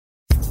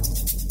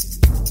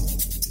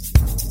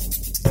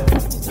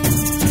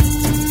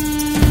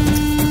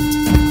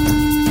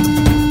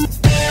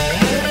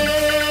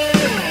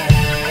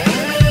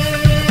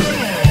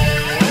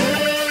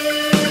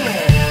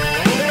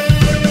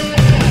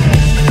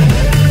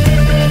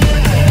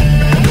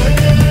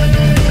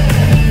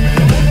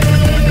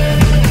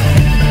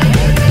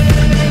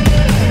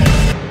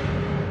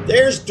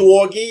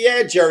Doggy.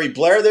 Yeah, Jerry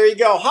Blair. There you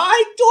go.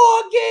 Hi,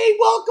 Doggy.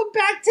 Welcome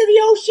back to the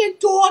ocean,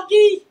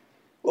 Doggy.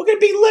 We're going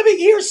to be living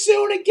here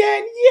soon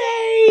again.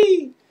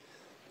 Yay!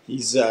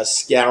 He's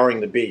scouring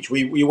the beach.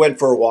 We went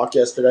for a walk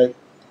yesterday.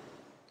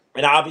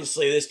 And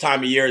obviously this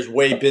time of year is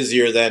way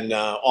busier than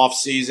off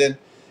season.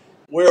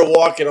 We're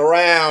walking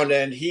around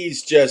and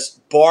he's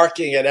just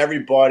barking at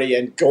everybody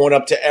and going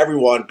up to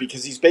everyone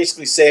because he's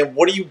basically saying,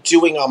 what are you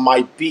doing on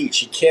my beach?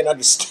 He can't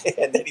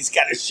understand that he's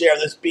got to share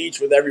this beach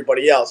with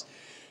everybody else.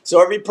 So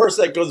every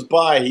person that goes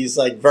by, he's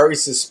like very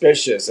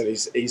suspicious and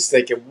he's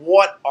thinking,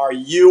 what are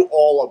you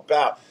all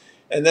about?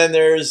 And then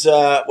there's,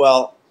 I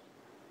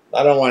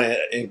don't want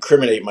to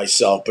incriminate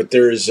myself, but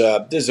there's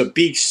a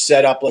beach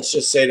set up, let's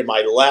just say to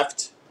my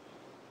left.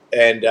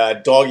 And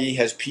Doggy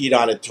has peed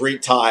on it 3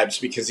 times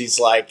because he's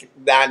like,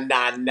 nah.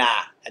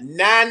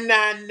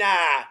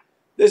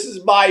 This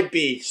is my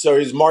beach. So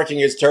he's marking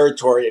his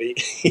territory, and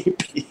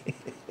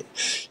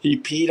he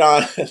peed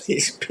on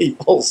these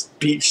people's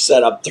beach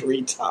setup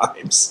 3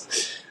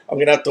 times. I'm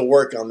gonna have to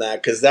work on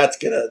that because that's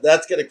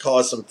gonna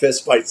cause some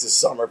fist fights this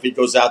summer if he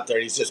goes out there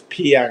and he's just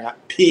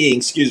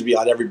peeing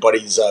on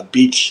everybody's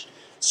beach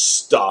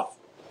stuff.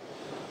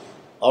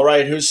 All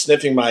right, who's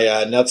sniffing my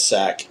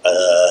nutsack?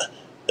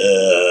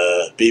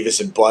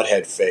 Beavis and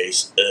Butthead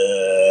face.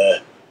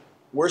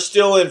 We're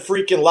still in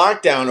freaking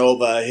lockdown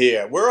over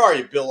here. Where are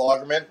you, Bill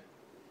Augerman?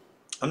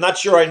 I'm not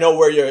sure I know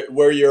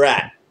where you're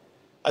at.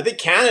 I think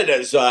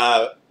Canada's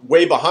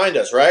way behind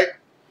us, right?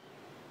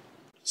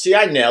 See,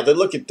 I nailed it.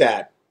 Look at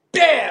that.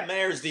 Bam!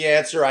 There's the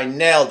answer. I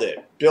nailed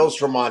it. Bill's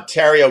from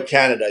Ontario,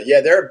 Canada.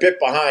 Yeah, they're a bit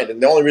behind,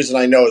 and the only reason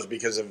I know is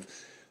because of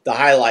the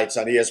highlights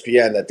on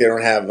ESPN that they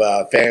don't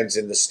have fans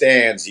in the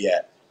stands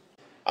yet.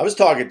 I was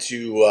talking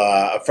to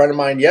a friend of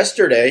mine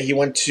yesterday. He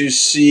went to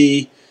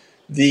see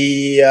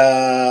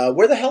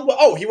where the hell?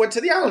 Oh, he went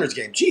to the Islanders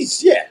game.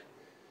 Jeez, yeah.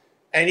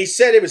 And he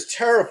said it was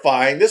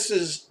terrifying. This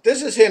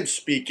is him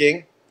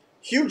speaking.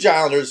 Huge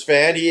Islanders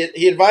fan.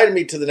 He invited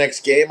me to the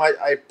next game.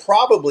 I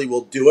probably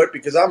will do it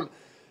because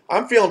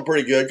I'm feeling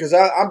pretty good because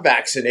I'm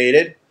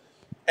vaccinated.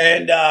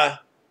 And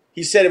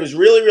he said it was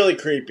really, really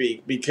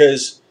creepy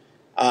because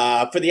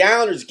for the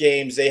Islanders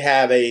games, they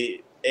have a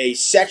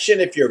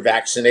section if you're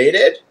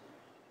vaccinated.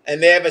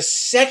 And they have a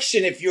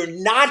section if you're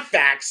not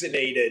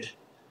vaccinated.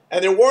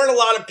 And there weren't a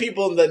lot of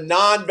people in the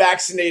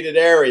non-vaccinated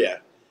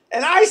area.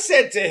 And I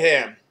said to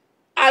him,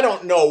 I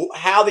don't know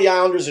how the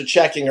Islanders are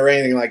checking or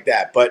anything like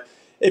that, but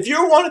if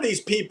you're one of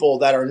these people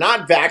that are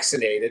not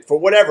vaccinated for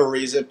whatever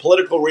reason,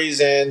 political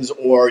reasons,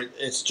 or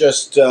it's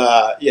just,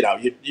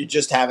 you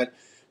just haven't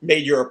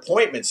made your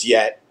appointments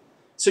yet.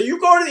 So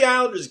you go to the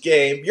Islanders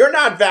game, you're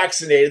not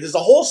vaccinated. There's a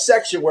whole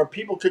section where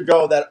people could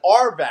go that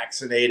are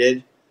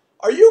vaccinated.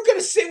 Are you going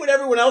to sit with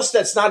everyone else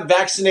that's not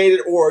vaccinated,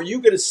 or are you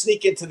going to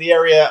sneak into the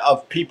area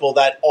of people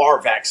that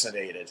are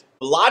vaccinated?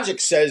 Logic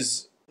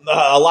says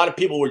a lot of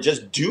people would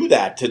just do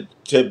that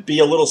to be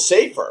a little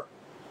safer.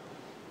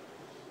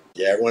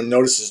 Yeah, everyone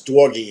notices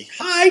Doggy.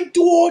 Hi,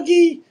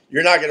 Doggy.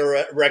 You're not going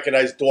to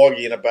recognize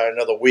Doggy in about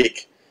another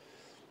week.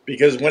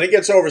 Because when it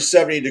gets over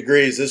 70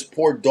 degrees, this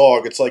poor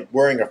dog, it's like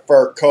wearing a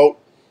fur coat.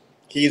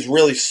 He's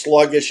really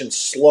sluggish and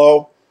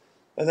slow.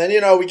 And then,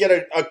 we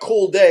get a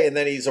cool day, and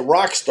then he's a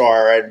rock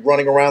star and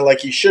running around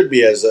like he should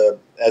be as a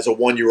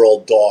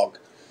 1-year-old dog.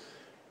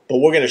 But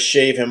we're going to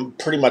shave him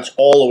pretty much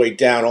all the way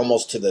down,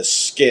 almost to the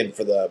skin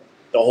for the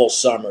whole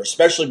summer,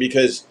 especially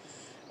because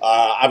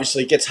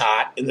obviously it gets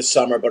hot in the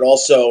summer, but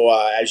also,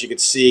 as you can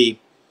see,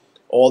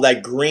 all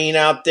that green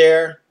out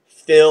there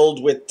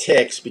filled with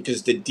ticks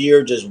because the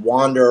deer just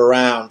wander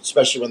around,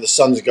 especially when the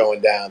sun's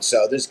going down.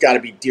 So there's got to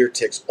be deer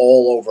ticks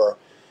all over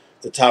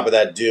the top of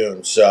that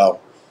dune. So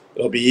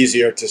it'll be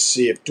easier to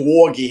see if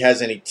Doggy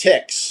has any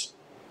ticks.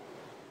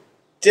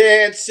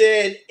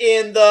 Dancing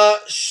in the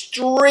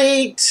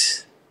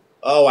street.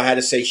 Oh, I had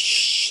to say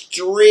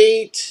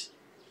street.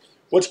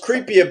 What's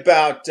creepy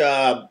about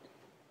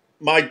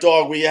my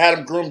dog, we had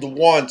him groomed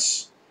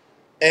once,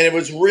 and it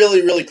was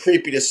really, really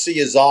creepy to see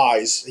his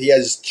eyes. He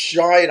has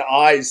giant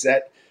eyes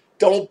that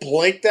don't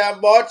blink that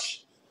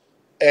much,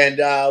 and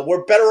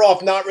we're better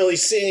off not really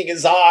seeing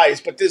his eyes,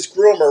 but this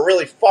groomer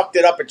really fucked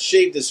it up and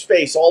shaved his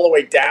face all the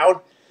way down.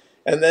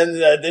 And then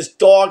this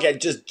dog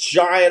had just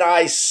giant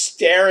eyes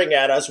staring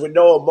at us with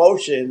no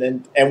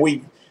emotion, and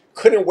we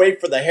couldn't wait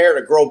for the hair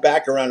to grow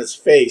back around his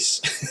face.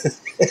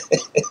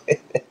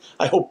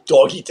 I hope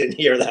Doggy didn't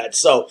hear that.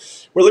 So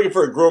we're looking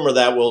for a groomer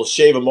that will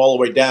shave him all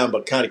the way down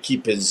but kind of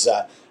keep his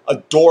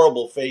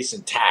adorable face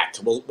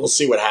intact. We'll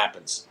see what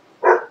happens.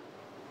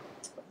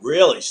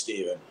 Really,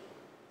 Steven?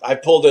 I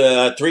pulled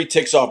 3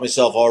 ticks off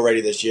myself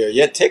already this year.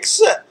 Yeah, ticks...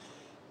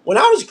 when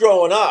I was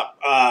growing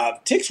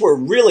up, ticks were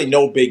really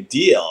no big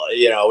deal.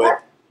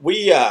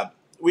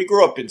 We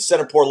grew up in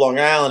Centerport, Long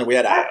Island, and we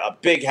had a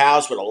big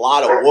house with a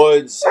lot of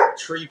woods, and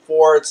tree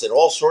forts, and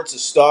all sorts of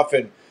stuff.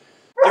 And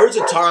there was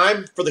a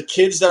time for the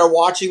kids that are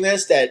watching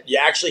this that you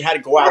actually had to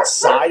go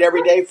outside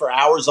every day for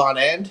hours on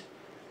end.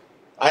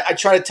 I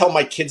try to tell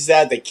my kids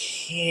that. They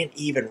can't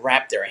even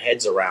wrap their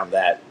heads around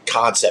that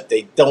concept.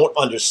 They don't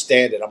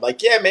understand it. I'm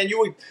like, yeah, man, you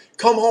would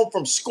come home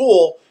from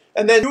school,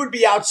 And then you would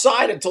be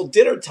outside until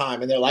dinner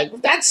time, and they're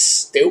like, "That's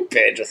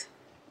stupid.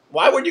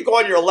 Why would you go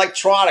on your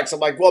electronics?" I'm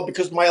like, "Well,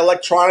 because my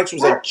electronics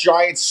was a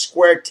giant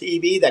square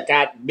TV that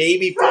got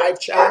maybe 5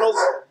 channels.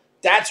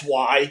 That's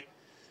why."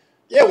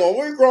 Yeah, when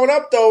we were growing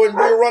up, though, and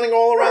we were running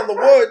all around the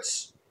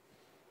woods,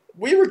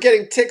 we were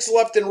getting ticks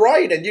left and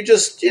right, and you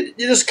just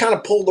kind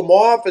of pulled them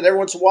off, and every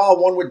once in a while,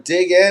 one would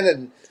dig in,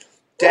 and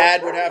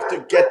Dad would have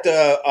to get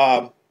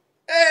the,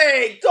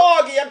 "Hey,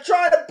 doggy, I'm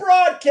trying to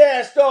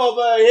broadcast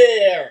over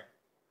here."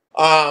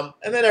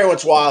 And then every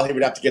once in a while, he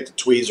would have to get the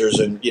tweezers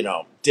and,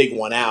 dig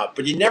one out.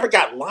 But you never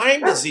got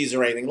Lyme disease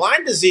or anything.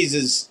 Lyme disease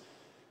is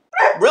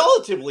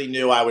relatively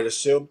new, I would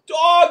assume.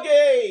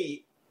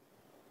 Doggy!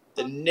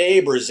 The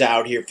neighbors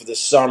out here for the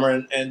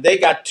summer, and they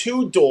got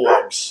 2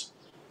 dogs.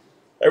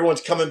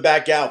 Everyone's coming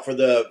back out for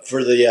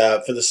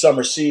the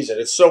summer season.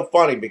 It's so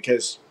funny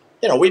because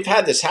we've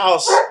had this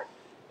house,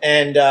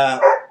 and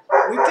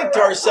we think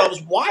to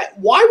ourselves, why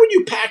would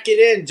you pack it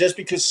in just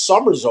because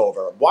summer's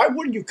over? Why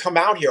wouldn't you come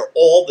out here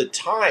all the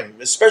time,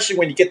 especially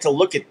when you get to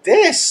look at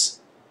this?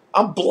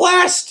 I'm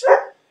blessed.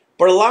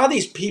 But a lot of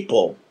these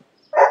people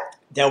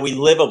that we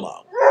live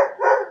among,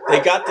 they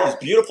got these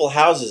beautiful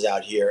houses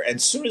out here, and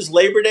as soon as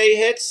Labor Day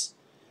hits,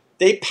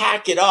 they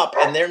pack it up,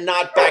 and they're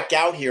not back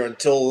out here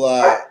until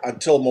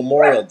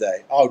Memorial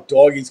Day. Oh,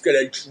 doggy's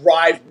gonna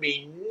drive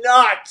me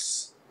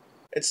nuts.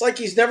 It's like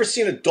he's never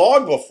seen a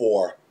dog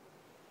before.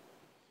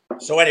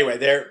 So anyway,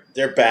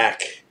 they're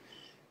back,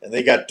 and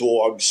they got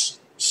dogs.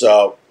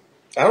 So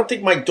I don't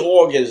think my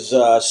dog has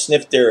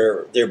sniffed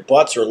their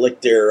butts or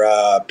licked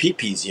their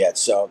pee-pees yet.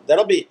 So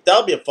that'll be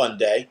a fun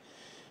day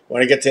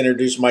when I get to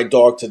introduce my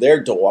dog to their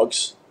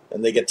dogs,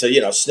 and they get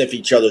to sniff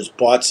each other's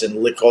butts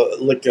and lick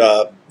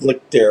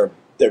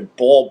their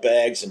ball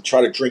bags and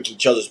try to drink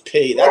each other's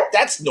pee.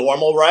 That's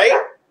normal, right?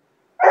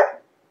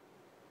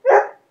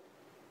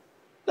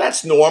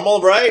 That's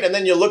normal, right? And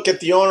then you look at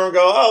the owner and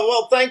go, "Oh,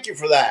 well, thank you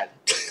for that."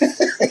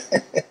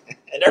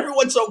 And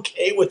everyone's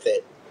okay with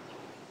it.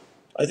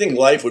 I think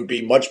life would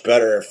be much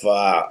better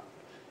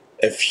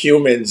if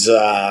humans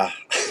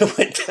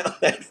went down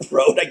that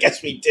road. I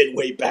guess we did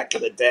way back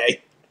in the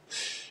day,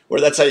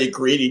 where that's how you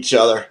greet each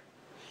other.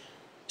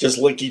 Just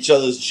lick each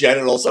other's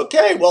genitals.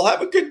 Okay, well,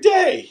 have a good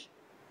day.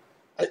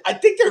 I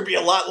think there'd be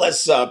a lot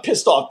less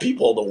pissed off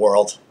people in the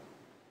world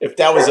if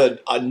that was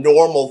a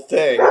normal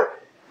thing.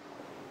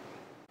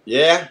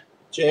 Yeah,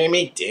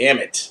 Jamie, damn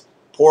it.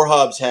 Poor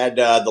Hubs had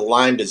the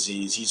Lyme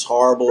disease. He's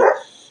horrible.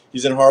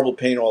 He's in horrible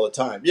pain all the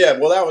time. Yeah,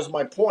 well, that was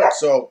my point.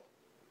 So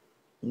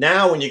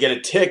now when you get a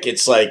tick,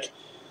 it's like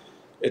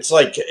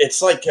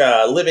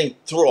living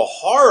through a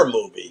horror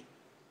movie.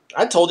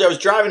 I told you I was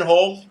driving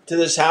home to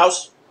this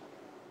house.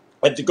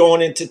 I had to go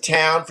into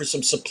town for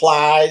some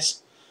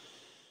supplies.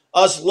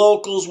 Us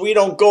locals, we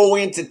don't go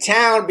into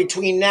town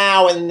between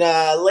now and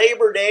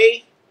Labor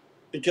Day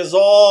because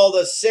all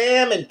the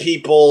salmon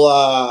people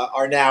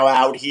are now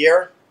out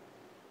here.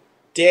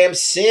 Damn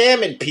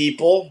salmon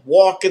people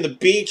walking the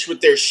beach with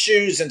their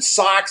shoes and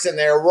socks and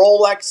their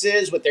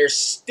Rolexes with their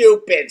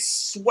stupid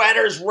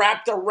sweaters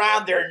wrapped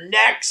around their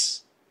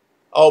necks.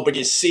 Oh, but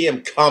you see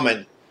them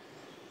coming.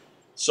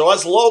 So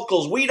us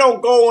locals, we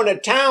don't go into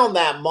town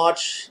that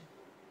much.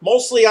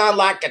 Mostly on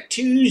like a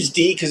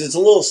Tuesday because it's a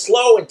little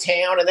slow in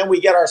town, and then we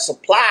get our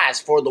supplies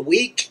for the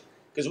week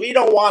because we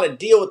don't want to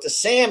deal with the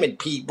salmon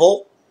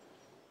people.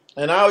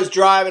 And I was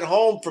driving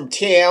home from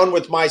town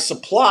with my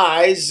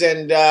supplies,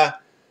 and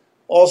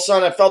all of a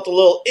sudden I felt a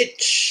little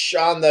itch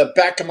on the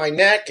back of my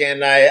neck,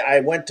 and I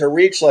went to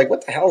reach like,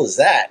 what the hell is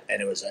that?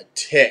 And it was a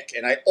tick,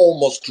 and I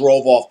almost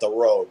drove off the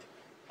road.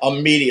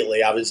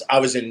 Immediately, I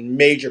was in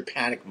major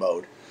panic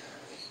mode.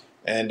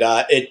 And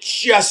it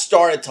just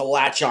started to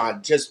latch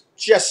on, just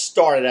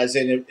started, as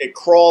in it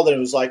crawled, and it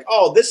was like,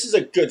 oh, this is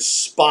a good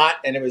spot,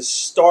 and it was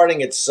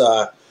starting its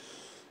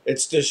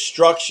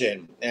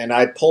destruction. And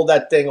I pulled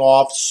that thing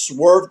off,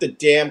 swerved the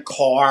damn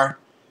car,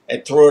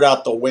 and threw it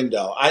out the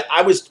window.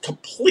 I was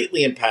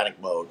completely in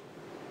panic mode.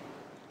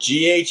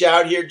 GH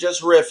out here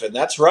just riffing.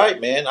 That's right,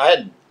 man.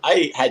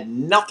 I had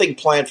nothing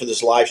planned for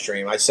this live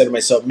stream. I said to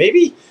myself,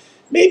 maybe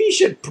you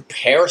should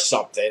prepare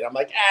something. I'm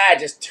like,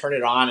 just turn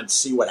it on and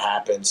see what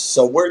happens.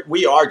 So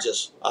we are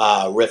just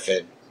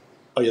riffing.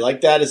 Oh, you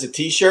like that as a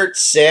t-shirt?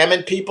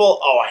 Salmon people?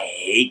 Oh, I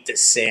hate the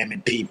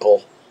salmon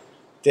people.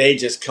 They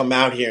just come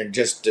out here and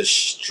just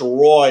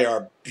destroy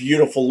our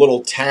beautiful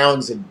little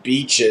towns and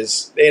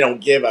beaches. They don't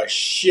give a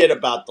shit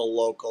about the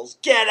locals.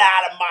 Get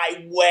out of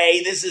my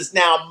way. This is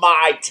now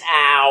my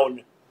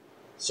town.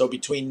 So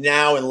between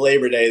now and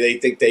Labor Day, they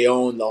think they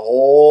own the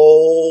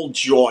whole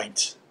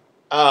joint.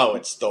 Oh,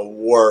 it's the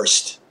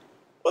worst.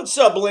 What's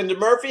up, Linda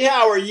Murphy?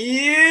 How are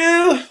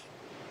you?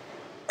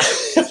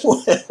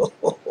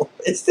 Well,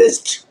 is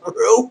this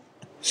true?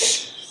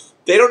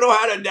 They don't know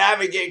how to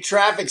navigate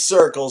traffic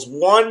circles.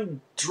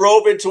 One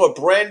drove into a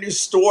brand new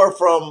store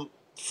from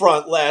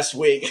front last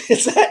week.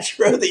 Is that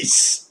true? These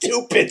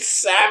stupid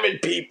salmon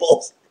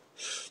people.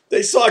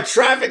 They saw a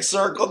traffic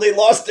circle. They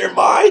lost their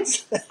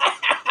minds.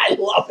 I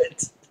love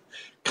it.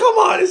 Come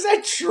on, is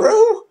that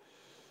true?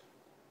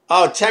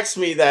 Oh, text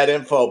me that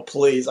info,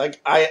 please. I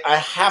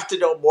have to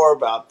know more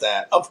about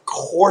that. Of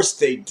course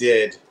they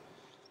did.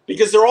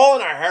 Because they're all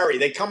in a hurry.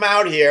 They come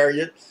out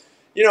here.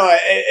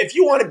 If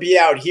you want to be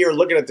out here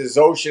looking at this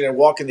ocean and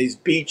walking these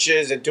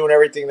beaches and doing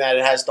everything that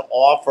it has to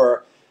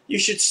offer, you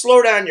should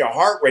slow down your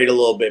heart rate a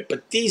little bit.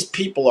 But these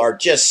people are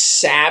just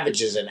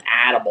savages and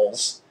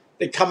animals.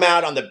 They come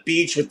out on the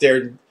beach with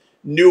their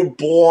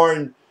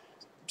newborn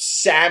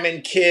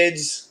salmon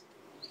kids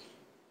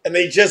and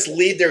they just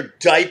leave their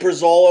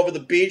diapers all over the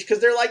beach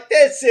because they're like,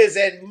 this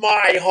isn't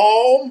my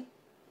home.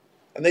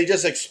 And they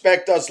just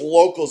expect us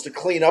locals to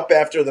clean up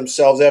after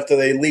themselves after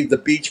they leave the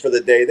beach for the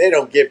day. They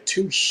don't give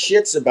two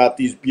shits about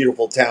these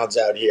beautiful towns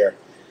out here.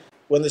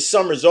 When the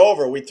summer's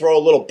over, we throw a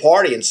little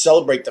party and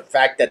celebrate the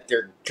fact that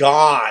they're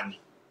gone.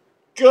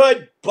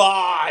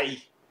 Goodbye.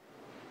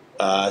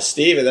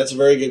 Steven, that's a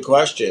very good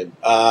question.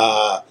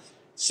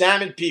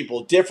 Salmon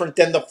people, different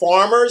than the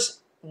farmers?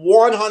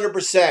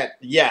 100%.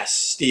 Yes,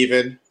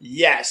 Steven.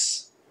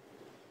 Yes.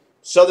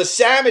 So the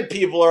salmon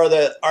people are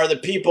the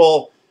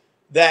people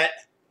that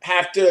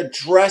have to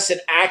dress and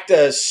act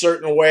a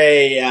certain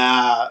way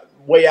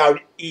way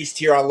out east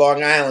here on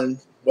Long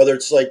Island, whether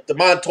it's like the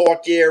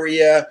Montauk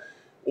area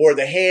or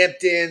the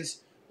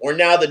Hamptons, or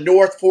now the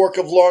North Fork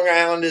of Long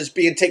Island is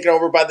being taken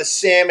over by the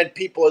salmon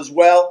people as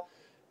well.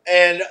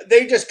 And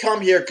they just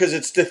come here because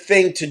it's the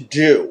thing to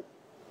do.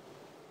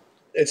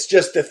 It's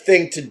just the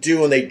thing to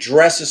do, and they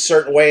dress a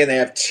certain way, and they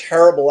have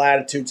terrible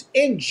attitudes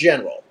in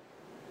general.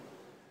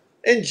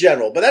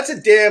 But that's a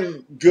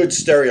damn good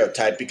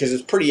stereotype because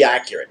it's pretty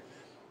accurate.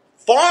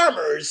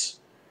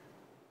 Farmers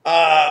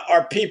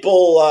are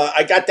people,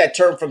 I got that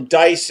term from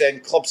Dice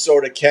and Club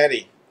Soda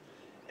Kenny.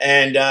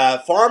 And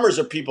farmers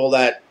are people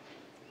that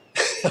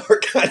are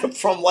kind of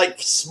from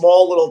like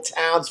small little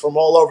towns from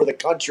all over the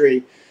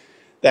country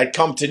that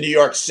come to New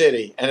York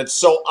City. And it's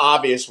so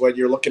obvious when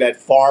you're looking at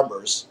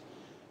farmers.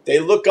 They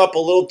look up a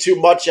little too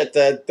much at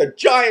the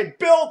giant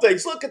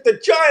buildings. Look at the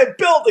giant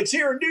buildings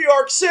here in New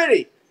York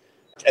City.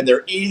 And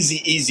they're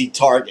easy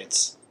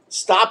targets.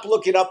 Stop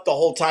looking up the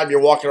whole time you're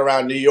walking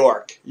around New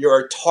York. You're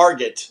a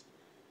target.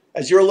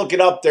 As you're looking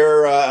up,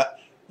 they're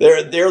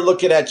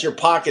looking at your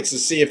pockets to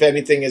see if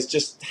anything is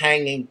just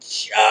hanging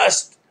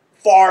just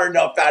far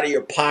enough out of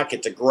your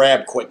pocket to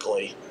grab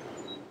quickly.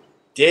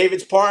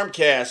 David's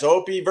Parmcast,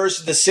 Opie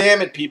versus the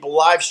Salmon People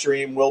live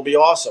stream will be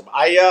awesome.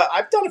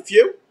 I've done a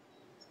few.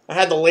 I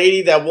had the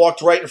lady that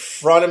walked right in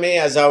front of me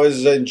as I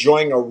was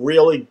enjoying a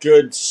really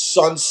good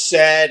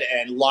sunset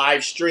and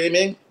live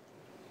streaming.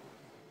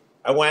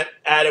 I went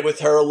at it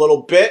with her a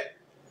little bit,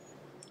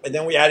 and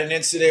then we had an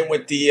incident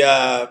with the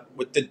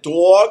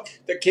dog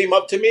that came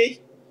up to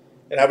me,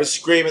 and I was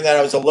screaming that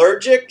I was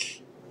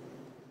allergic.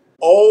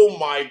 Oh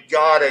my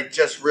God, I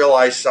just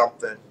realized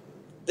something.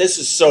 This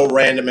is so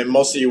random, and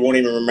most of you won't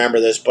even remember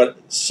this, but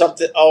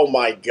something, oh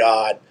my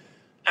God.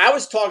 I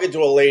was talking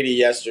to a lady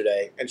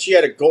yesterday, and she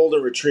had a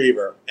golden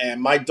retriever, and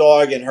my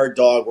dog and her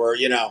dog were,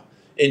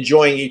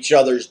 enjoying each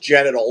other's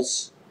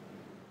genitals.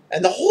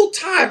 And the whole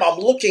time I'm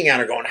looking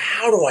at her going,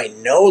 how do I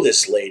know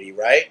this lady,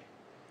 right?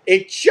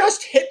 It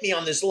just hit me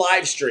on this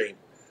live stream.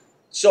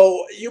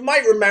 So you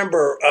might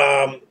remember,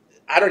 I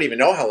don't even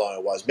know how long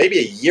it was, maybe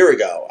a year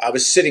ago, I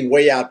was sitting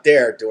way out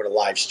there doing a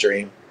live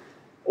stream.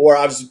 Or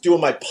I was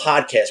doing my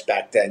podcast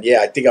back then.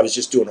 Yeah, I think I was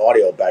just doing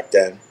audio back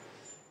then.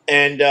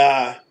 And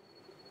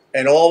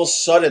all of a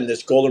sudden,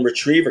 this golden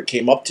retriever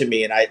came up to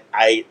me, and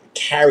I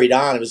carried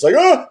on. It was like,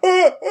 I'm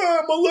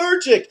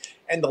allergic.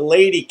 And the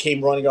lady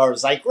came running over. It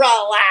was like,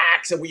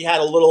 relax. And we had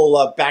a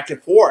little back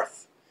and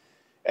forth.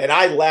 And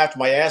I laughed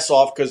my ass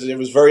off because it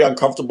was very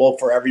uncomfortable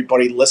for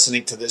everybody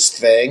listening to this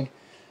thing.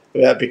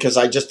 Because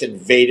I just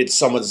invaded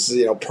someone's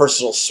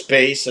personal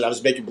space, and I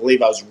was making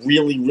believe I was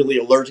really, really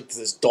allergic to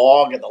this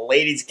dog. And the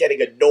lady's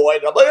getting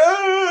annoyed. And I'm like,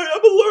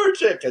 I'm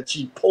allergic. And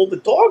she pulled the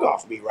dog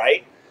off me,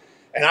 right?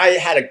 And I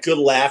had a good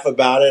laugh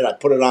about it. I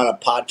put it on a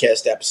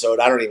podcast episode.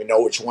 I don't even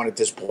know which one at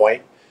this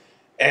point.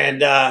 And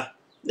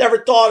never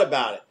thought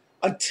about it.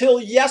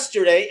 Until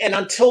yesterday and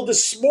until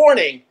this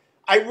morning,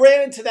 I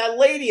ran into that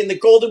lady in the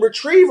golden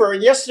retriever.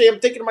 And yesterday I'm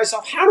thinking to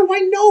myself, how do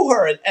I know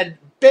her? And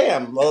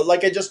bam,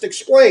 like I just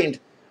explained,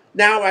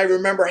 now I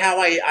remember how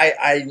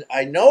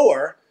I know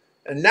her.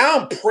 And now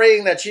I'm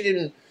praying that she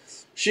didn't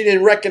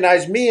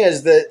recognize me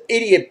as the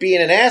idiot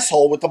being an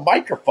asshole with the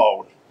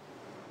microphone.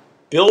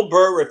 Bill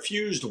Burr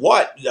refused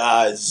what?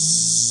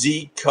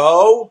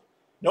 Zico?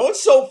 No,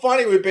 it's so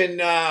funny. We've been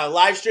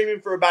live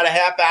streaming for about a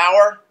half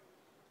hour.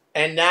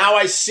 And now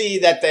I see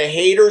that the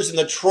haters and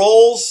the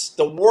trolls,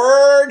 the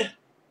word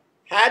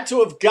had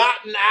to have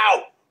gotten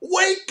out.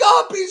 Wake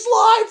up, he's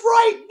live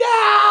right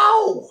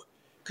now.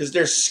 Because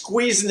they're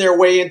squeezing their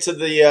way into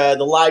the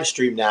live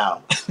stream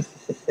now.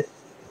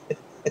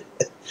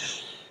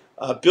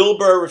 Bill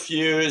Burr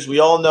refused. We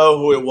all know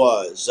who it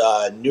was.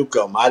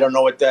 Newcomb. I don't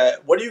know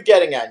what are you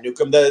getting at,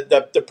 Newcomb?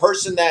 The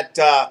person that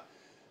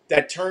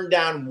turned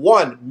down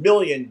 $1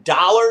 million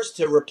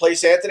to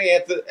replace Anthony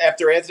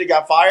after Anthony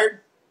got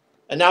fired?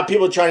 And now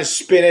people are trying to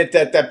spin it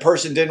that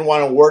person didn't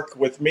want to work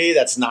with me.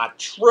 That's not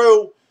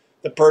true.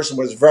 the person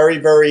was very,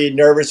 very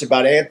nervous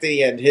about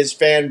Anthony and his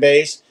fan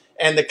base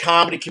and the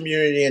comedy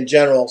community in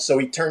general. So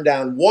he turned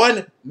down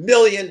 $1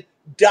 million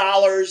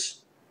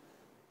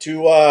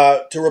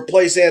to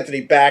replace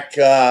Anthony back,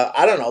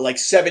 I don't know, like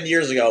 7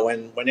 years ago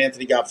when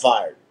Anthony got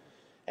fired.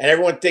 And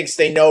everyone thinks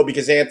they know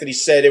because Anthony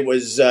said it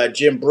was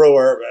Jim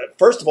Brewer.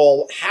 First of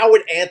all, how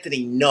would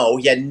Anthony know?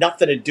 He had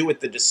nothing to do with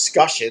the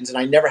discussions, and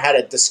I never had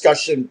a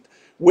discussion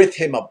with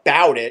him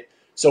about it.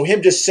 So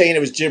him just saying it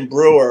was Jim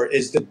Brewer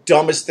is the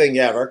dumbest thing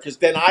ever, because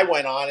then I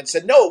went on and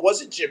said, no, it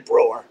wasn't Jim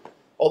Brewer.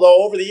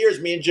 Although over the years,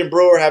 me and Jim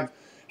Brewer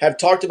have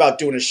talked about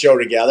doing a show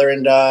together,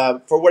 and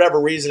for whatever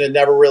reason, it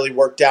never really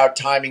worked out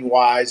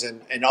timing-wise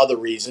and other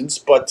reasons.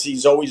 But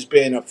he's always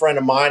been a friend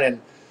of mine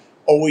and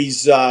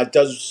always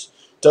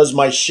does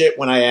my shit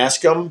when I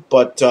ask him.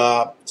 But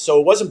so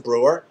it wasn't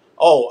Brewer.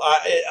 Oh,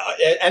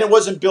 and it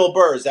wasn't Bill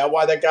Burr. Is that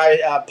why that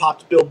guy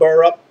popped Bill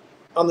Burr up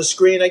on the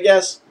screen, I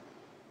guess?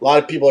 A lot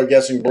of people are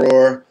guessing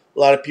Brewer. A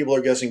lot of people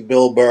are guessing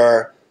Bill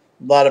Burr.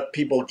 A lot of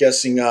people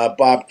guessing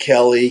Bob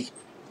Kelly.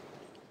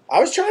 I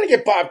was trying to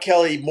get Bob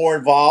Kelly more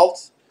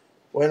involved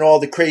when all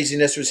the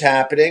craziness was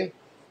happening.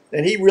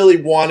 And he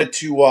really wanted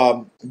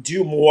to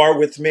do more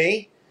with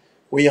me.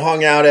 We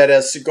hung out at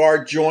a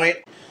cigar joint.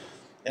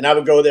 And I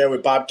would go there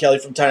with Bob Kelly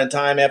from time to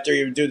time after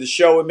he would do the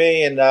show with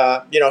me. And,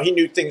 he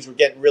knew things were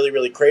getting really,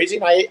 really crazy.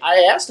 And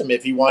I asked him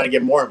if he wanted to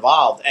get more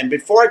involved. And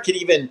before I could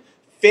even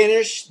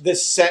finish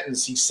this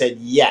sentence, he said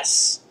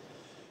yes.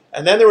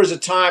 And then there was a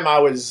time I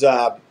was,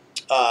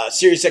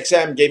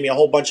 SiriusXM gave me a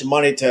whole bunch of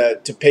money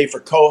to pay for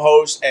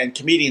co-hosts and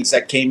comedians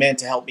that came in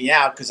to help me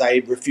out because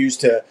I refused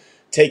to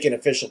take an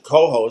official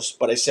co-host.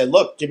 But I said,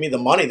 look, give me the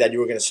money that you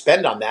were going to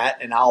spend on that,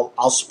 and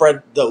I'll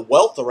spread the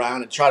wealth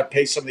around and try to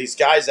pay some of these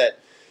guys that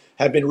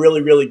have been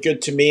really, really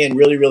good to me and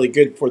really, really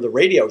good for the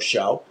radio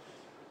show.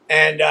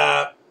 And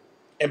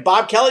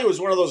Bob Kelly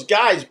was one of those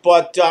guys,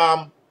 but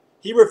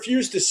he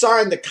refused to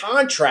sign the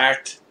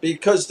contract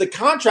because the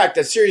contract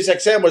that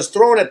SiriusXM was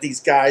throwing at these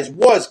guys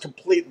was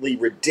completely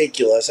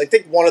ridiculous. I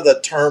think one of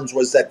the terms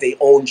was that they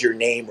owned your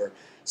name or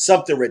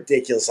something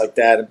ridiculous like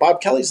that. And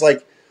Bob Kelly's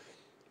like,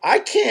 I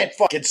can't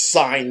fucking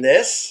sign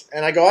this.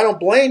 And I go, I don't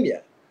blame you.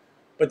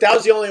 But that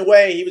was the only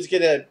way he was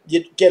going to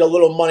get a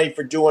little money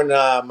for doing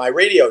my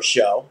radio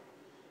show.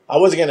 I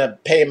wasn't going to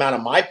pay him out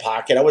of my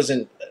pocket. I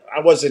wasn't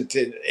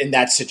in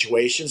that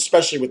situation,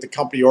 especially with the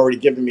company already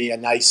giving me a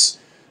nice,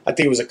 I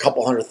think it was a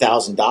couple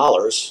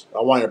 $100,000.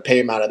 I wanted to pay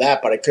him out of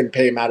that, but I couldn't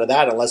pay him out of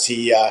that unless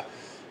he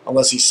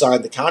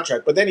signed the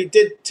contract. But then he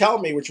did tell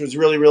me, which was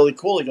really, really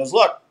cool. He goes,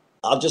 look,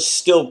 I'll just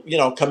still,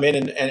 come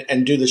in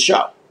and do the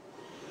show.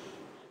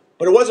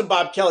 But it wasn't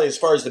Bob Kelly as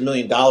far as the $1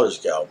 million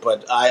go.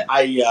 But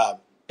I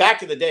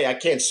back in the day, I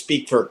can't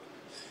speak for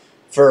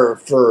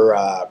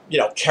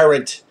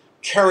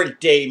current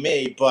day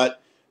me,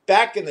 but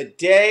back in the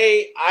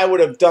day, I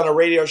would have done a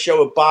radio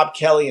show with Bob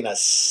Kelly in a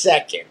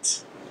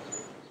second.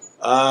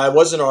 It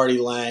wasn't Artie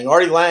Lang.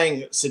 Artie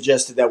Lang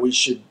suggested that we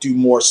should do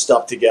more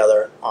stuff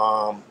together.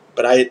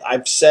 But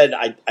I've said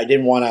I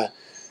didn't want to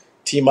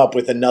team up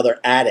with another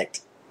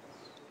addict.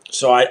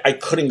 So I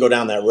couldn't go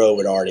down that road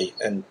with Artie.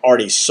 And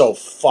Artie's so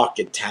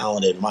fucking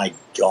talented. My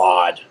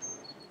God.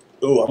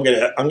 Ooh, I'm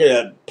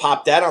gonna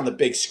pop that on the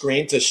big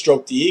screen to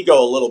stroke the ego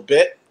a little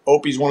bit.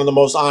 Opie's one of the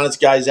most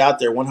honest guys out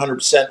there.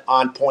 100%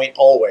 on point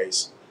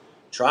always.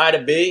 Try to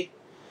be.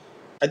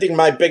 I think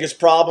my biggest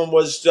problem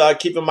was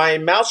keeping my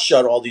mouth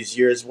shut all these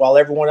years while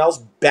everyone else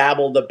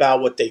babbled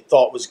about what they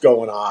thought was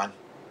going on.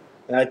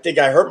 And I think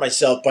I hurt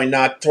myself by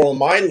not throwing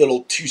my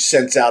little 2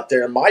 cents out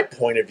there and my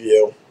point of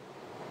view.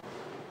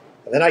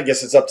 And then I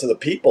guess it's up to the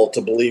people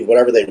to believe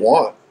whatever they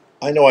want.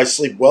 I know I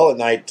sleep well at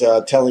night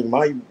telling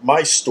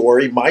my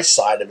story, my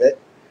side of it.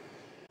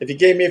 If you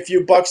gave me a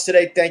few bucks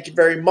today, thank you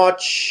very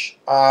much.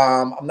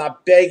 I'm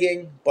not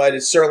begging, but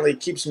it certainly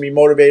keeps me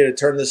motivated to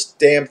turn this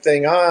damn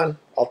thing on.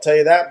 I'll tell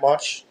you that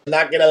much. I'm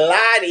not going to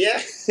lie to you.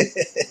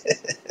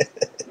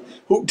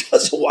 Who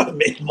doesn't want to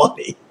make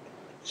money?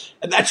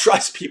 And that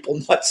drives people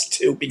nuts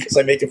too, because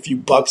I make a few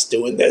bucks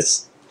doing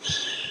this.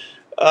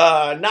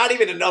 Not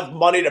even enough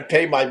money to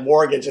pay my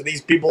mortgage. And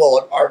these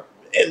people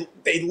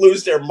they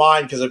lose their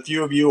mind because a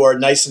few of you are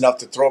nice enough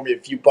to throw me a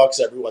few bucks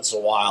every once in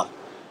a while.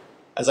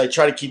 As I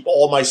try to keep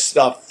all my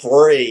stuff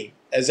free,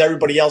 as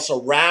everybody else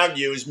around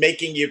you is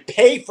making you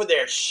pay for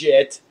their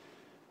shit,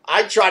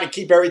 I try to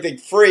keep everything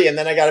free, and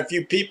then I got a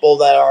few people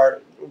that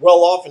are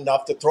well off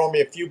enough to throw me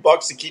a few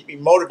bucks to keep me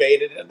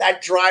motivated, and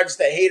that drives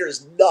the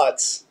haters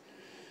nuts.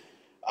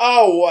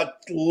 Oh,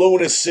 what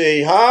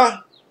lunacy,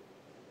 huh?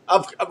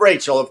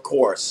 Rachel, of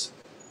course.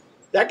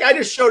 That guy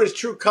just showed his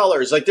true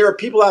colors. Like, there are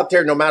people out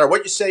there, no matter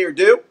what you say or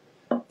do,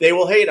 they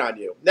will hate on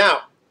you.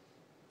 Now,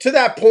 to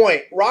that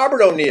point,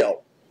 Robert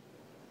O'Neill,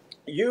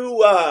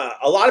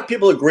 a lot of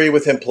people agree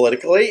with him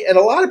politically, and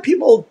a lot of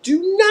people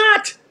do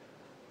not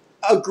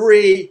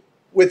agree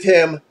with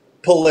him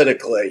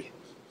politically.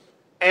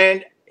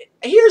 And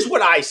here's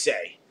what I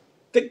say.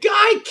 The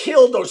guy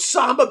killed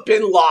Osama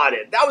bin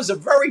Laden. That was a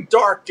very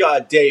dark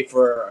day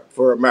for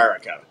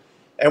America.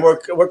 And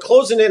we're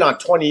closing in on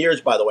 20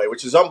 years, by the way,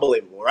 which is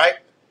unbelievable, right?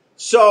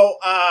 So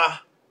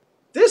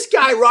this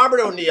guy, Robert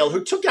O'Neill,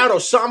 who took out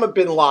Osama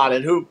bin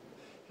Laden, who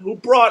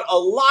brought a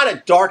lot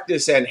of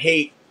darkness and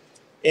hate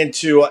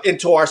into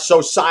our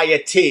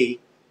society.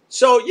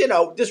 So, you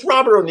know, this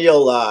Robert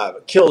O'Neill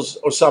kills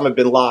Osama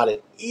bin Laden.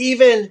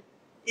 Even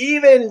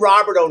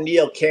Robert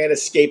O'Neill can't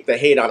escape the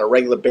hate on a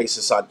regular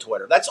basis on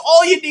Twitter. That's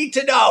all you need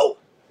to know.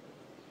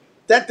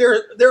 That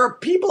there are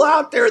people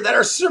out there that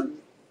are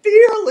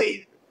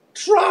severely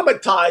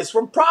traumatized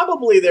from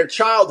probably their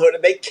childhood,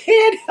 and they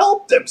can't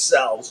help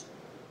themselves.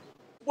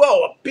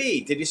 Whoa, a bee.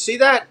 Did you see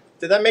that?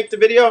 Did that make the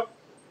video?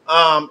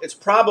 It's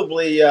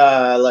probably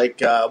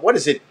what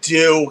does it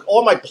do?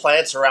 All my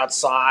plants are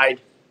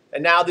outside,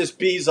 and now this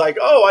bee's like,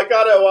 oh, I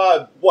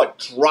gotta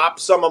drop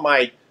some of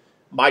my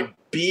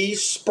bee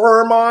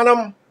sperm on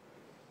them.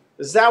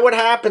 Is that what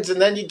happens?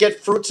 And then you get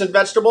fruits and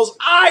vegetables?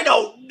 I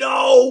don't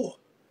know.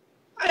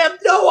 I have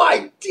no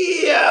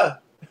idea.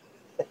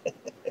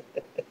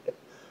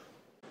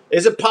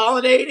 Is it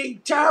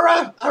pollinating,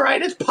 Tara? All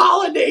right, it's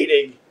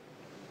pollinating.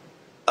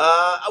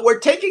 We're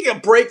taking a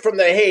break from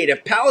the hate.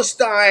 If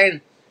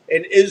Palestine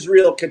and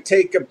Israel could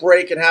take a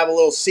break and have a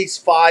little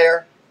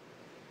ceasefire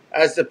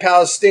as the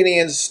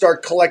Palestinians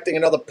start collecting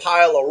another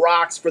pile of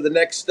rocks for the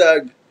next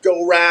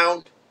go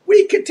round,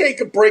 we could take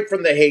a break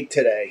from the hate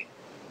today.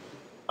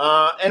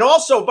 And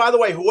also, by the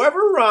way, whoever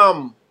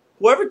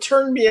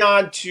turned me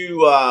on to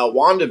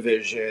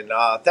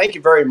WandaVision, thank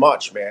you very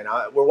much, man.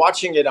 We're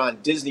watching it on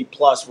Disney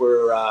Plus.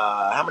 We're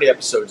how many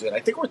episodes in?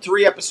 I think we're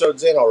 3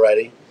 episodes in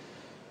already.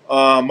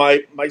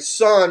 My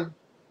son,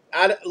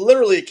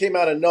 literally came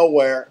out of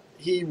nowhere.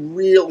 He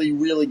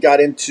really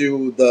got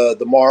into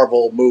the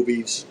Marvel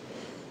movies.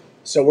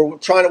 So we're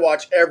trying to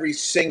watch every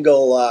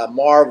single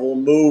Marvel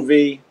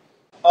movie.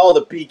 Oh,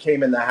 the bee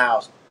came in the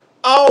house.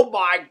 Oh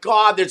my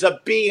God, there's a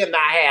bee in the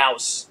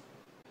house.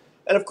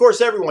 And of course,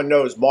 everyone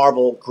knows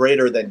Marvel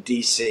greater than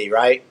DC,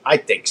 right? I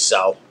think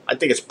so. I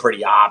think it's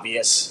pretty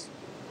obvious.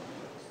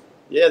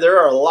 Yeah, there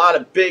are a lot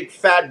of big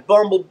fat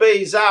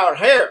bumblebees out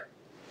here.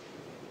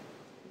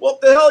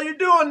 What the hell are you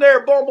doing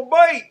there,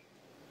 Bumblebee?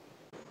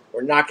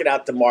 We're knocking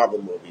out the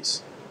Marvel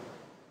movies.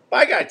 But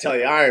I gotta tell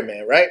you, Iron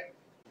Man, right?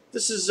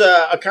 This is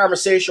a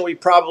conversation we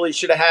probably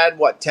should have had,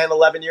 10,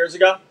 11 years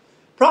ago?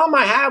 Problem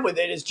I have with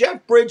it is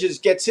Jeff Bridges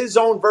gets his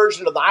own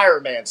version of the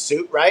Iron Man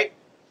suit, right?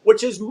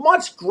 Which is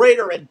much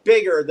greater and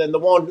bigger than the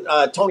one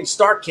Tony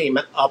Stark came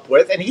up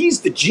with, and he's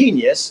the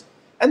genius.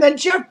 And then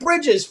Jeff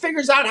Bridges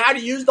figures out how to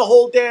use the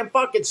whole damn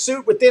fucking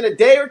suit within a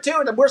day or two,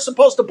 and then we're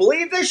supposed to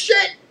believe this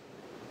shit?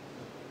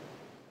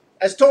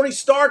 As Tony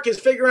Stark is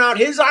figuring out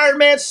his Iron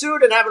Man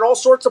suit and having all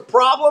sorts of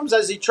problems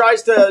as he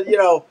tries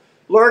to,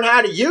 learn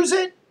how to use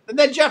it. And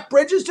then Jeff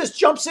Bridges just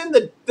jumps in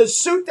the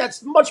suit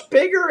that's much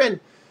bigger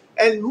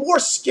and more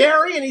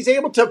scary, and he's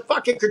able to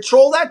fucking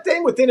control that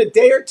thing within a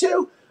day or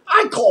two.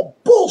 I call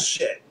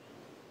bullshit.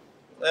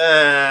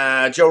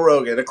 Joe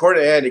Rogan,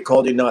 according to Andy,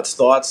 called you nuts.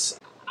 Thoughts?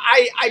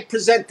 I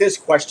present this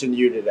question to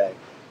you today.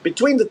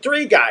 Between the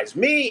 3 guys,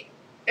 me,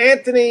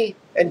 Anthony,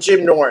 and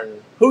Jim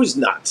Norton, who's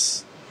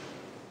nuts?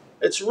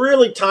 It's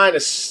really time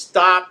to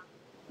stop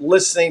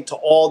listening to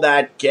all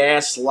that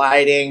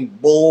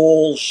gaslighting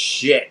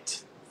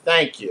bullshit.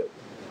 Thank you.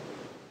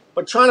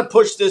 But trying to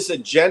push this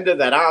agenda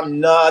that I'm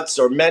nuts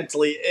or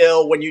mentally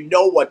ill when you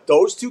know what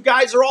those 2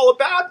 guys are all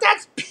about,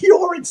 that's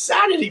pure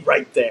insanity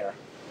right there.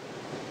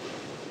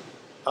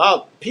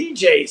 Oh,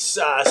 PJ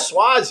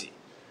Swazi.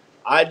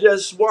 I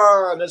just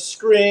want to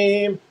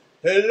scream,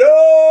 hello,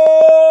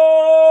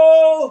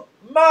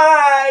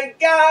 my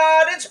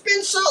God, it's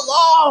been so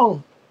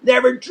long.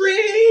 Never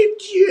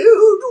dreamed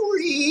you'd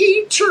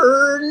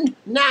return.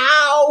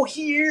 Now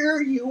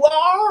here you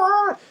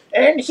are,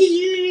 and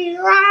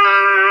here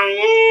I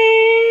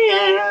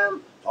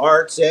am.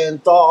 Hearts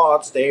and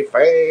thoughts, they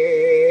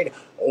fade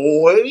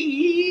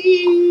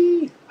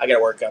away. I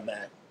gotta work on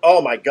that.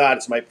 Oh my God,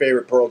 it's my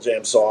favorite Pearl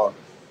Jam song.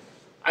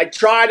 I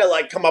try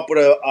to come up with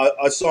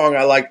a song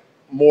I like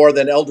more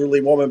than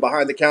Elderly Woman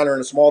Behind the Counter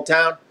in a Small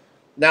Town.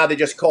 Now they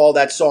just call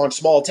that song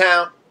Small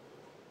Town.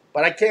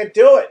 But I can't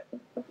do it.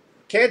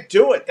 Can't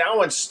do it. That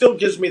one still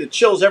gives me the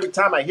chills every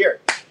time I hear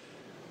it.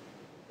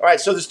 All right,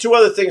 so there's 2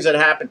 other things that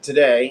happened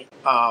today.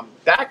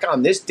 Back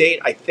on this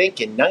date, I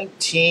think in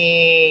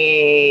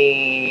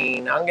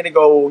 19... I'm going to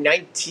go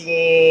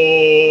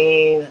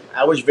 19...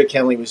 I wish Vic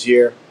Henley was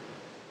here.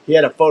 He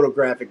had a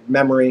photographic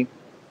memory.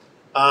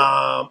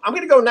 I'm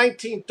going to go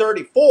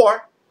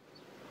 1934.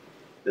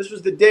 This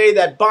was the day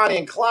that Bonnie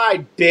and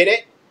Clyde bit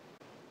it.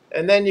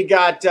 And then you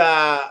got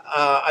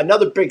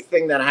another big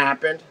thing that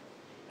happened.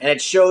 And it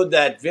showed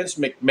that Vince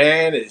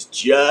McMahon is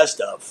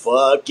just a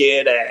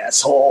fucking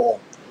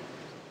asshole.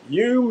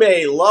 You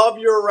may love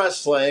your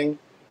wrestling,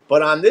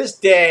 but on this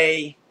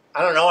day,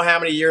 I don't know how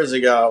many years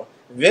ago,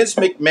 Vince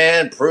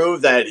McMahon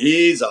proved that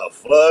he's a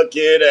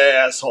fucking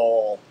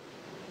asshole.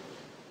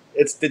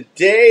 It's the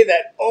day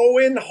that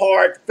Owen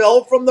Hart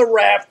fell from the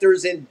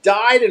rafters and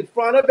died in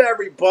front of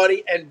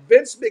everybody, and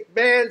Vince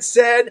McMahon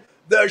said,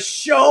 the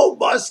show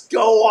must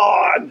go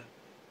on.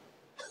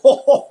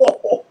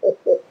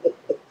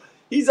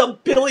 He's a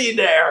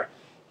billionaire.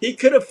 He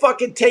could have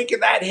fucking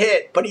taken that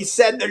hit, but he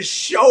said the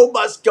show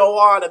must go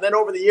on. And then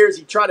over the years,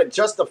 he tried to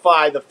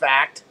justify the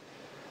fact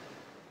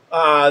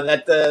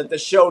that the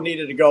show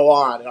needed to go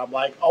on. And I'm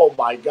like, oh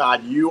my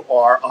God, you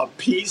are a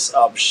piece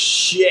of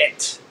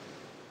shit.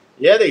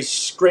 Yeah, they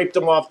scraped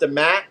him off the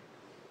mat.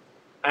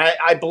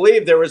 I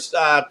believe there was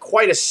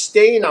quite a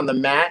stain on the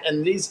mat,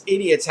 and these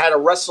idiots had to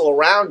wrestle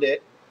around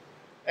it.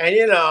 And,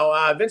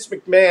 Vince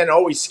McMahon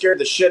always scared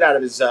the shit out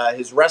of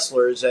his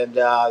wrestlers, and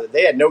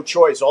they had no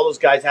choice. All those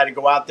guys had to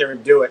go out there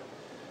and do it.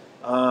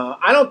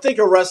 I don't think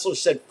a wrestler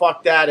said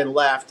fuck that and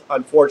left,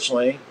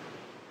 unfortunately.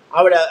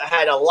 I would have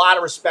had a lot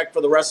of respect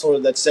for the wrestler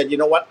that said, you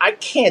know what, I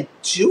can't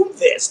do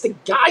this. The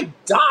guy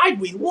died.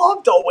 We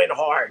loved Owen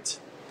Hart.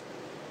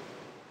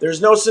 There's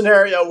no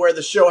scenario where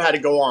the show had to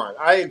go on.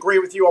 I agree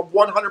with you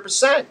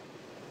 100%.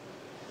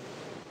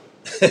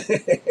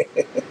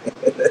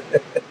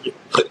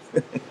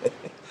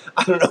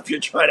 I don't know if you're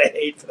trying to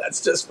hate, but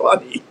that's just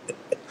funny.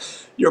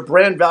 Your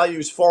brand value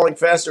is falling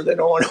faster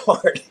than Owen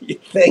Hart, you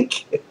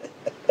think?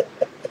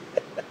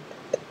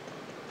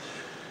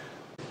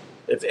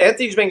 If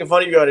Anthony's making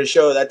fun of you on his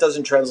show, that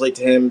doesn't translate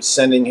to him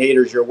sending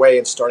haters your way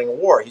and starting a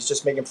war. He's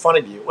just making fun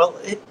of you. Well,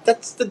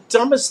 that's the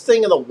dumbest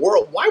thing in the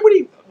world. Why would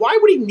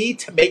he need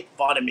to make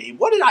fun of me?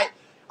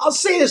 I'll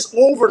say this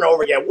over and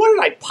over again. What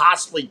did I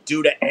possibly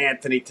do to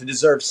Anthony to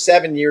deserve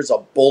 7 years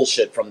of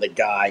bullshit from the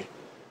guy?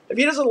 If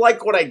he doesn't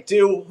like what I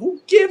do, who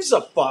gives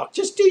a fuck?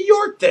 Just do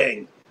your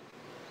thing.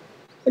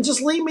 And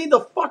just leave me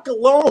the fuck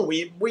alone.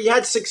 We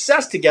had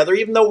success together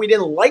even though we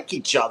didn't like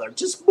each other.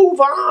 Just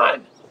move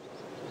on.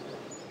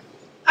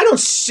 I don't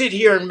sit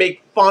here and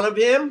make fun of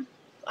him.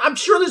 I'm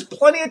sure there's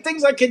plenty of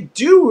things I could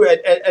do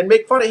and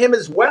make fun of him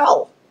as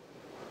well.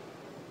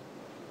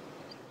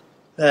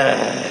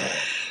 Some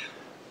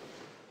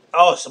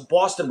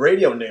Boston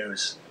radio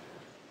news.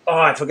 Oh,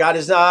 I forgot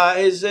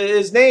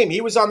his name.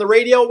 He was on the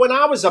radio when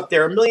I was up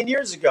there 1,000,000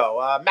 years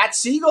ago. Matt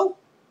Siegel?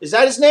 Is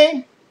that his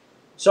name?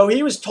 So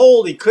he was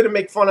told he couldn't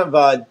make fun of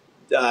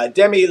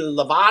Demi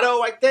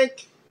Lovato, I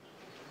think.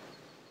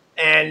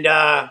 And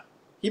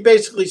he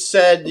basically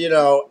said,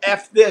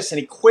 F this, and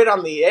he quit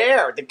on the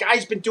air. The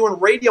guy's been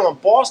doing radio in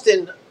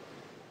Boston.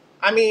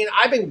 I mean,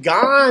 I've been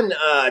gone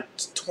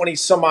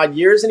 20-some-odd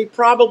years, and he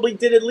probably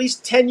did at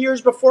least 10 years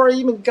before I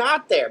even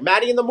got there.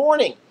 Maddie in the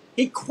Morning.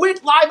 He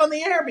quit live on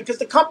the air because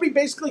the company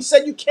basically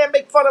said you can't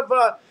make fun of,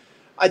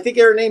 I think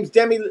her name's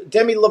Demi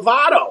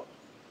Lovato.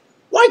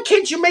 Why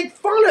can't you make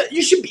fun of?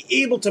 You should be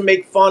able to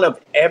make fun of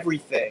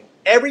everything.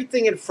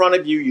 Everything in front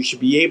of you, you should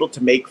be able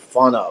to make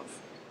fun of.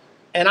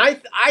 And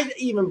I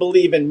even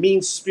believe in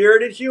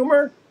mean-spirited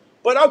humor,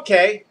 but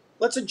okay,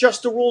 let's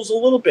adjust the rules a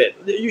little bit.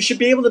 You should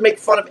be able to make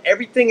fun of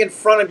everything in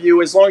front of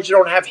you as long as you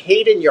don't have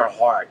hate in your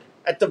heart,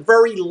 at the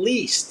very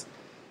least.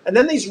 And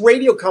then these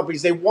radio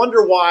companies, they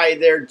wonder why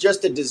they're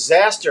just a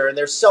disaster and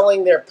they're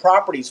selling their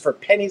properties for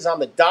pennies on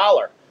the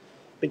dollar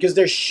because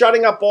they're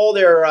shutting up all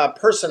their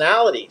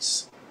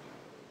personalities.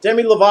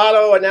 Demi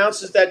Lovato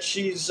announces that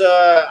she's,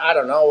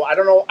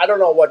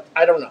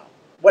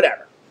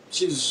 whatever.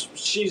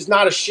 She's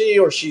not a she,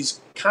 or she's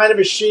kind of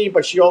a she,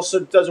 but she also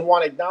doesn't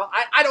want to acknowledge.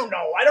 I don't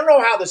know. I don't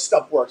know how this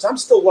stuff works. I'm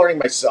still learning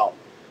myself.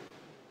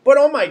 But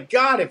oh my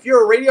God, if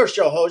you're a radio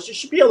show host, you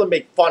should be able to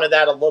make fun of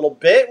that a little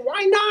bit.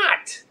 Why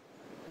not?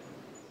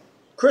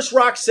 Chris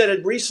Rock said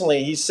it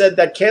recently. He said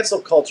that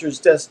cancel culture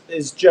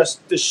is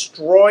just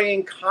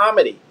destroying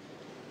comedy.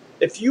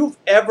 If you've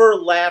ever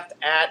laughed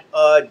at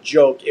a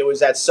joke, it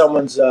was at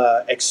someone's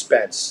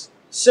expense.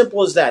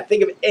 Simple as that.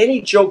 Think of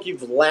any joke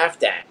you've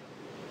laughed at.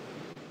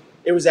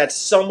 It was at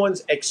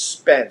someone's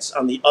expense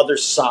on the other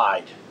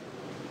side.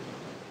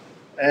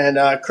 And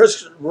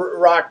Chris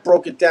Rock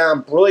broke it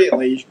down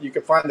brilliantly. You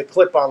can find the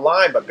clip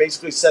online, but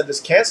basically said this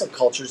cancel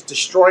culture is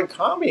destroying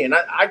comedy. And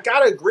I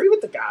got to agree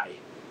with the guy.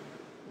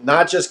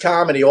 Not just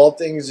comedy, all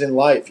things in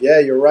life. Yeah,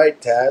 you're right,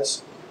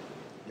 Taz.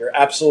 You're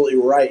absolutely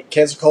right.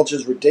 Cancel culture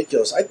is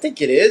ridiculous. I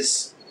think it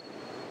is.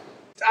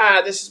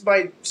 This is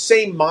my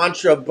same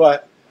mantra,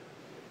 but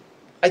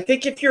I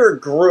think if you're a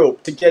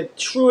group, to get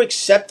true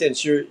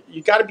acceptance, you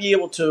got to be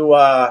able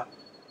to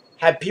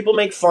have people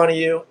make fun of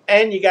you,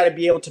 and you got to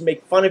be able to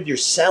make fun of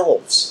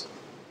yourselves.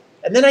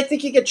 And then I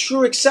think you get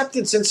true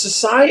acceptance in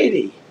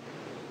society.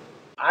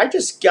 I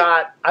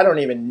don't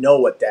even know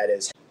what that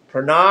is.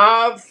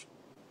 Pranav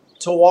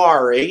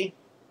Tawari.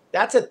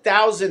 That's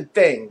 1,000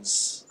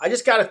 things. I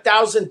just got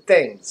 1,000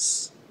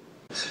 things.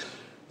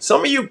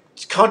 Some of you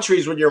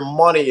countries with your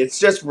money, it's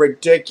just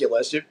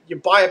ridiculous. You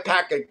buy a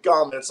pack of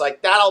gum, and it's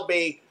like, that'll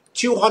be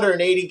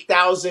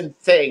 280,000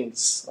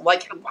 things. I'm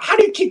like, how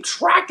do you keep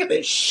track of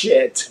this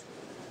shit?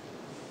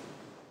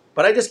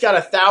 But I just got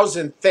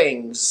 1,000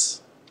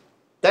 things.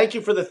 Thank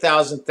you for the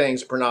 1,000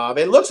 things, Pranav.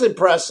 It looks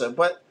impressive,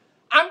 but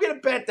I'm going to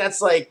bet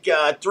that's like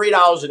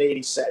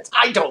 $3.80.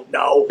 I don't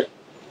know.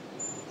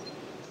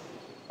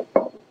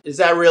 Is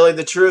that really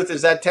the truth?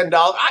 Is that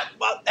 $10?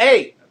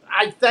 Hey,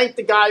 I thank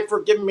the guy for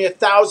giving me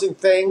 1,000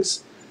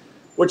 things,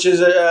 which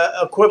is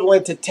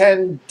equivalent to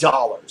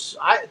 $10.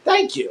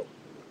 Thank you.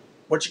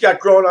 What you got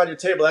growing on your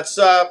table? That's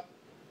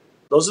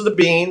Those are the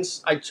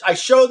beans. I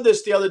showed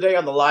this the other day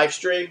on the live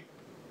stream.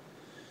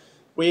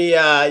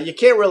 You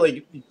can't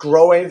really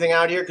grow anything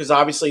out here because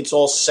obviously it's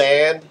all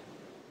sand.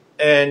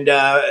 And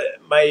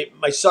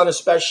my son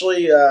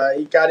especially,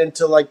 he got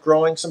into like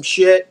growing some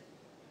shit,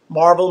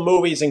 Marvel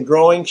movies and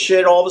growing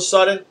shit all of a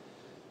sudden.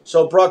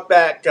 So it brought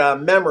back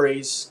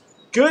memories,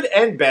 good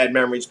and bad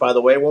memories, by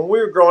the way. When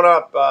we were growing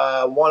up,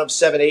 one of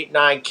 7, 8,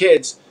 9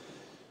 kids,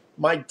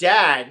 my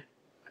dad,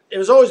 it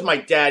was always my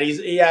dad.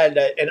 He had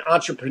an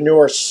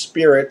entrepreneur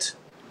spirit.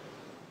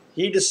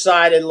 He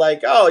decided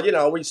like,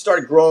 we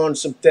started growing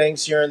some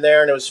things here and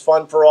there, and it was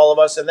fun for all of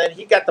us. And then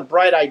he got the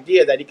bright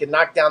idea that he could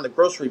knock down the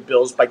grocery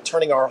bills by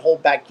turning our whole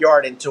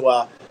backyard into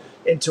a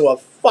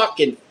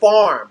fucking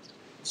farm.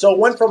 So it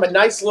went from a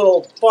nice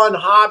little fun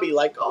hobby,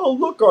 like, oh,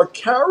 look, our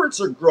carrots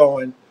are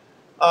growing.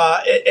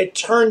 It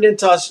turned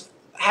into us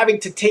having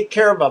to take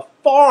care of a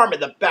farm in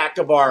the back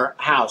of our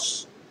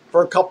house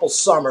for a couple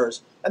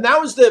summers. And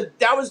that was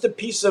the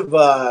piece of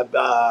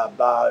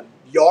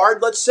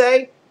yard, let's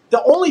say.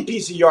 The only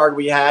piece of yard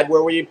we had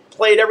where we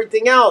played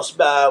everything else,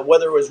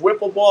 whether it was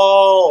wiffle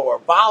ball or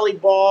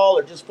volleyball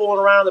or just fooling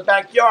around in the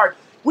backyard.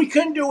 We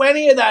couldn't do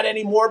any of that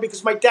anymore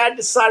because my dad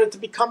decided to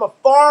become a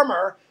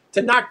farmer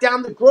to knock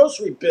down the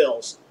grocery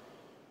bills.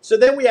 So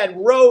then we had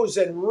rows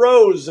and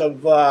rows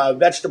of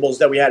vegetables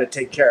that we had to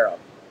take care of.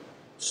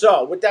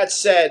 So with that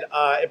said,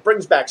 it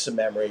brings back some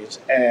memories.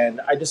 And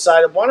I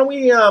decided, why don't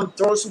we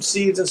throw some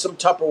seeds in some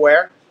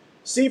Tupperware,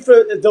 see if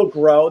they'll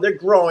grow. They're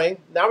growing.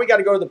 Now we got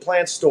to go to the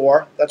plant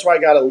store. That's why I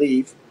got to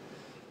leave.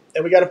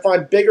 And we got to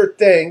find bigger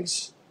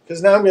things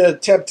because now I'm going to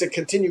attempt to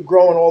continue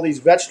growing all these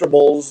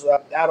vegetables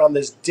out on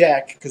this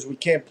deck because we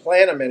can't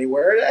plant them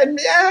anywhere.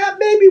 And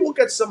maybe we'll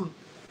get some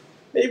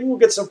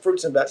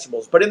fruits and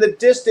vegetables. But in the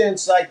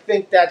distance, I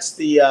think that's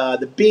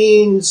the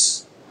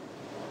beans.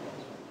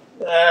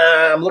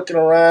 I'm looking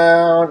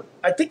around.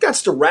 I think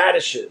that's the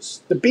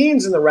radishes. The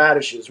beans and the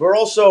radishes. We're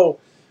also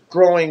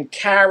growing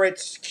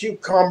carrots,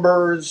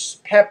 cucumbers,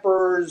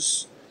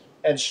 peppers,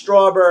 and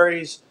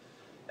strawberries.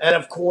 And,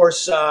 of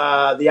course,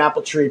 the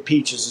apple tree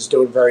peaches is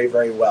doing very,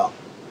 very well.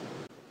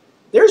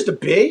 There's the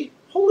bee.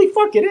 Holy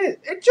fuck, it is.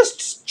 It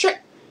just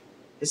check.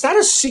 Is that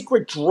a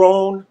secret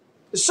drone?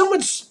 Is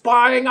someone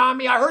spying on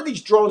me? I heard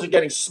these drones are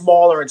getting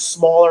smaller and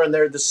smaller, and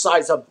they're the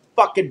size of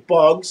fucking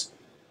bugs.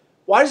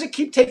 Why does it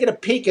keep taking a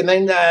peek and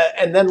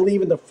then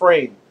leaving the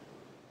frame?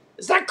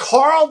 Is that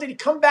Carl? Did he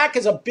come back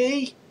as a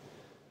bee?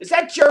 Is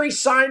that Jerry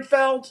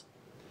Seinfeld?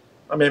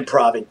 I'm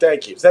improving.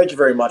 Thank you. Thank you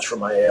very much for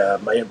my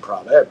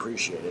improv. I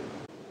appreciate it.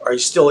 Are you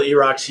still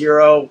Iraq's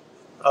hero?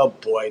 Oh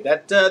boy,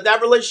 that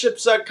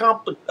relationship's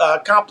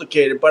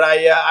complicated. But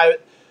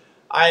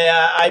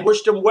I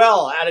wished him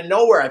well. Out of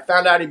nowhere, I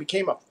found out he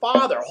became a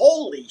father.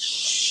 Holy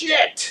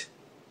shit!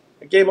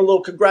 I gave him a little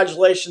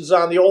congratulations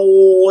on the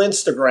old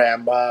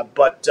Instagram.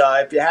 But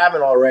if you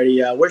haven't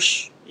already,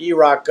 wish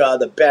Iraq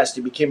the best.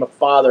 He became a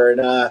father,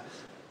 and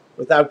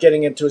without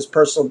getting into his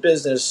personal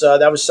business,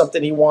 that was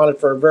something he wanted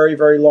for a very,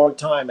 very long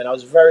time. And I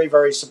was very,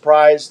 very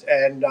surprised.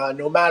 And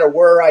no matter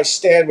where I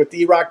stand with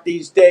Iraq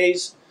these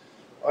days,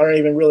 I don't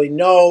even really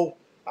know.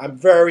 I'm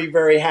very,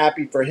 very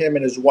happy for him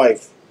and his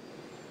wife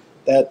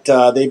that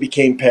they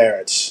became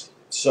parents.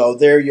 So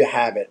there you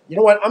have it. You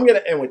know what? I'm going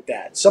to end with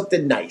that.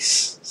 Something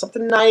nice.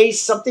 Something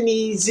nice. Something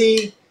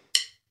easy.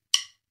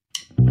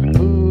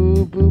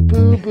 Boo, boo,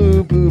 boo,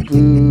 boo, boo,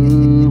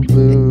 boo,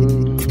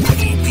 boo.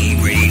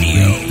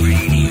 Radio.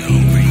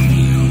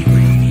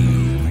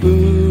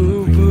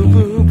 Boo, boo,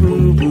 boo,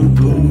 boo, boo,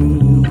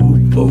 boo,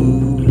 boo.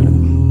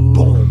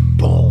 Boom,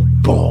 boom,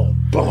 boom,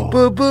 boom.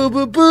 Boo, boo,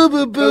 boo, boo,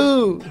 boo,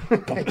 boo.